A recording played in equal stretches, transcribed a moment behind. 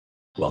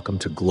Welcome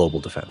to Global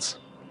Defense.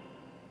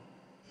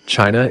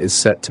 China is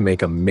set to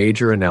make a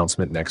major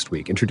announcement next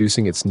week,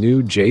 introducing its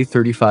new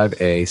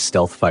J-35A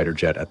stealth fighter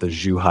jet at the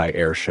Zhuhai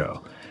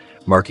airshow,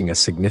 marking a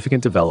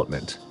significant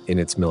development in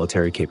its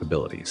military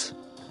capabilities.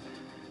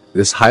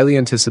 This highly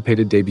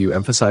anticipated debut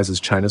emphasizes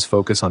China's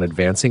focus on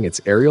advancing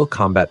its aerial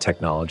combat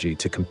technology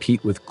to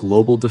compete with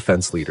global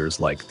defense leaders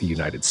like the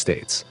United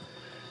States.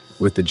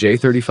 With the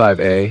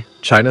J-35A,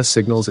 China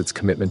signals its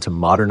commitment to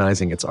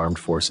modernizing its armed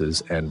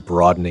forces and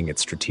broadening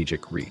its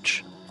strategic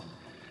reach.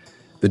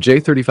 The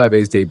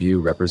J-35A's debut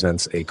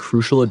represents a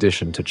crucial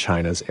addition to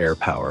China's air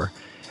power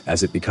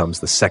as it becomes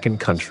the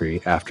second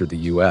country after the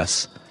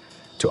US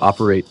to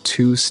operate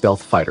two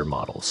stealth fighter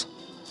models.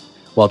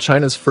 While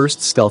China's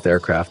first stealth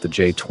aircraft, the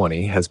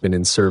J-20, has been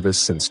in service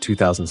since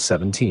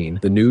 2017,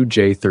 the new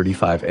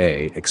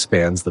J-35A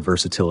expands the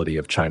versatility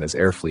of China's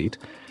air fleet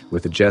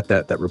with a jet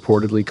that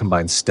reportedly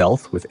combines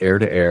stealth with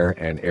air-to-air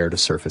and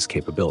air-to-surface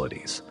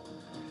capabilities.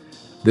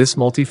 This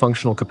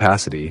multifunctional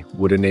capacity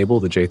would enable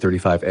the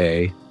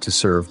J-35A to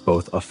serve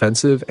both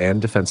offensive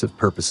and defensive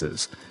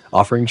purposes,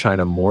 offering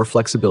China more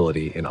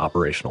flexibility in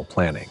operational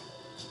planning.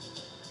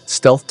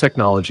 Stealth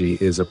technology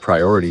is a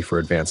priority for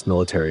advanced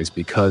militaries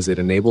because it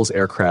enables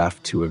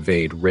aircraft to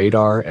evade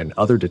radar and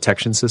other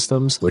detection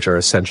systems, which are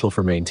essential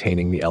for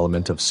maintaining the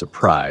element of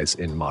surprise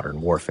in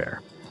modern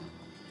warfare.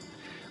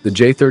 The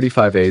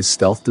J-35A's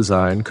stealth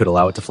design could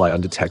allow it to fly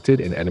undetected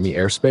in enemy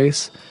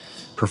airspace,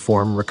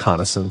 perform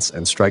reconnaissance,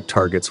 and strike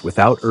targets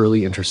without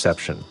early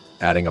interception,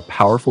 adding a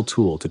powerful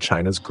tool to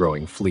China's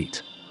growing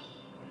fleet.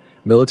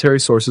 Military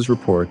sources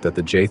report that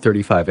the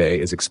J-35A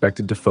is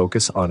expected to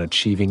focus on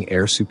achieving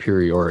air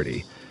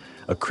superiority,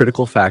 a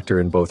critical factor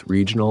in both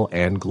regional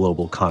and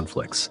global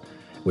conflicts,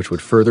 which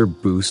would further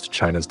boost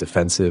China's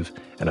defensive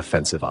and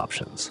offensive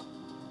options.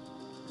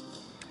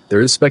 There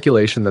is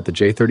speculation that the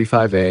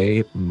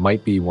J-35A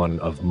might be one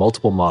of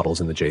multiple models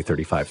in the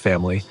J-35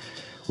 family,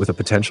 with a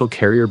potential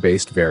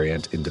carrier-based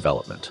variant in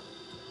development.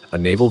 A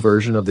naval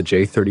version of the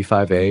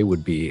J-35A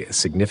would be a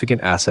significant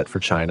asset for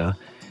China,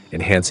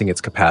 enhancing its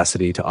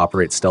capacity to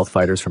operate stealth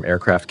fighters from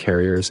aircraft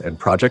carriers and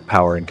project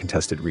power in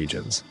contested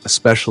regions,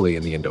 especially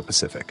in the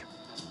Indo-Pacific.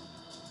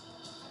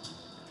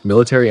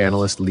 Military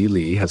analyst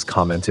Li has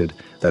commented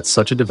that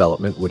such a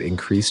development would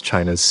increase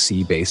China's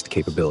sea-based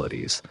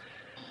capabilities,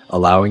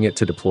 allowing it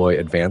to deploy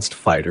advanced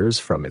fighters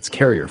from its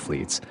carrier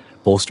fleets,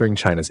 bolstering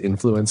China's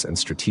influence and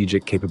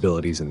strategic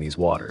capabilities in these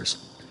waters.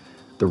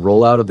 The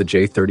rollout of the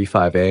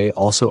J-35A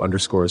also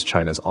underscores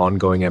China's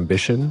ongoing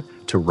ambition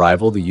to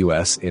rival the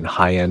US in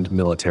high-end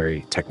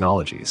military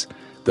technologies,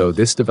 though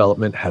this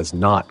development has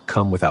not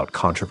come without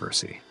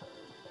controversy.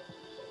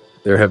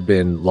 There have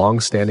been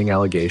long-standing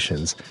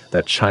allegations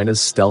that China's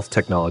stealth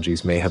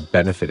technologies may have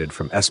benefited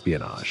from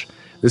espionage.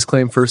 This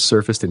claim first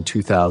surfaced in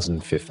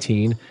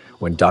 2015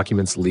 when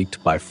documents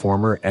leaked by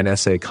former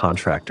NSA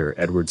contractor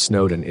Edward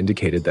Snowden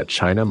indicated that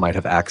China might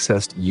have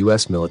accessed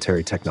US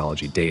military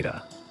technology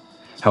data.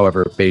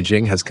 However,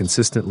 Beijing has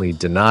consistently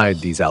denied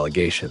these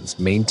allegations,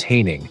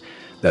 maintaining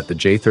that the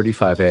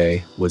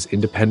J-35A was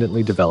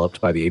independently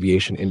developed by the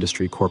Aviation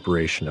Industry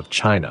Corporation of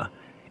China,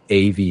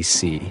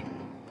 AVC,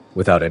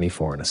 without any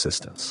foreign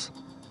assistance.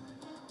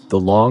 The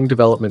long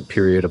development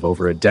period of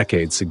over a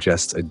decade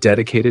suggests a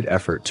dedicated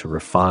effort to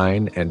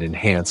refine and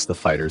enhance the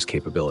fighter's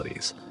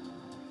capabilities.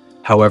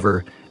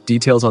 However,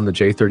 details on the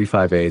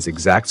J-35A's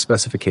exact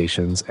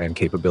specifications and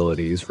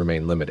capabilities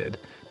remain limited,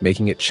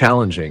 making it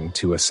challenging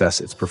to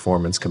assess its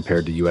performance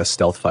compared to U.S.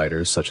 stealth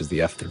fighters such as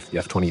the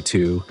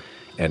F-22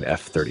 and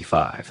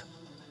F-35.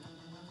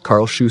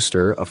 Carl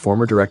Schuster, a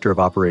former director of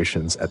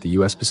operations at the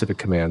U.S. Pacific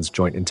Command's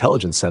Joint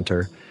Intelligence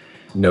Center,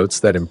 notes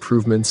that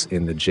improvements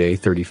in the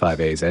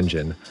J-35A's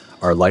engine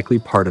are likely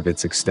part of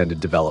its extended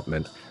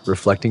development,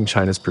 reflecting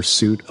China's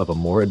pursuit of a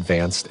more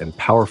advanced and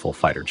powerful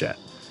fighter jet.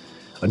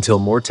 Until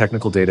more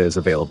technical data is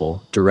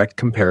available, direct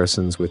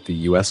comparisons with the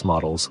US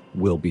models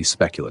will be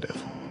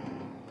speculative.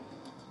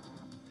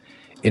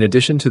 In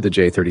addition to the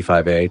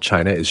J-35A,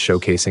 China is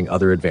showcasing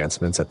other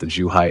advancements at the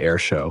Zhuhai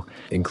airshow,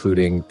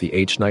 including the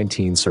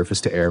H-19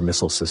 surface-to-air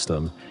missile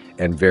system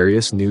and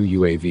various new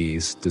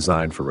UAVs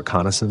designed for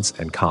reconnaissance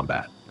and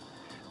combat.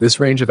 This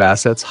range of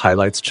assets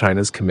highlights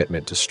China's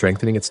commitment to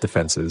strengthening its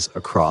defenses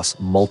across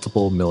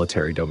multiple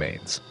military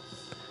domains.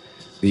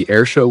 The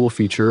airshow will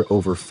feature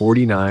over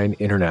 49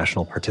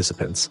 international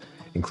participants,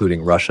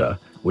 including Russia,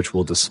 which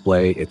will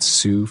display its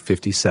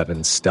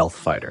Su-57 stealth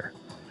fighter.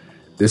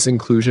 This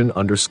inclusion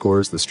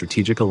underscores the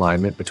strategic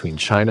alignment between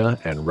China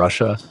and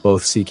Russia,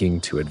 both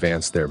seeking to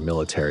advance their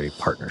military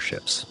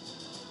partnerships.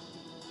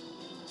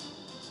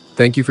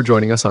 Thank you for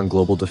joining us on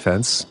Global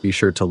Defense. Be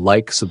sure to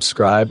like,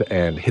 subscribe,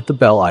 and hit the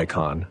bell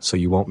icon so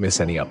you won't miss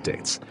any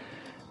updates.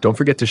 Don't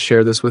forget to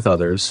share this with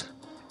others,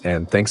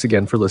 and thanks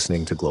again for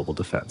listening to Global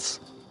Defense.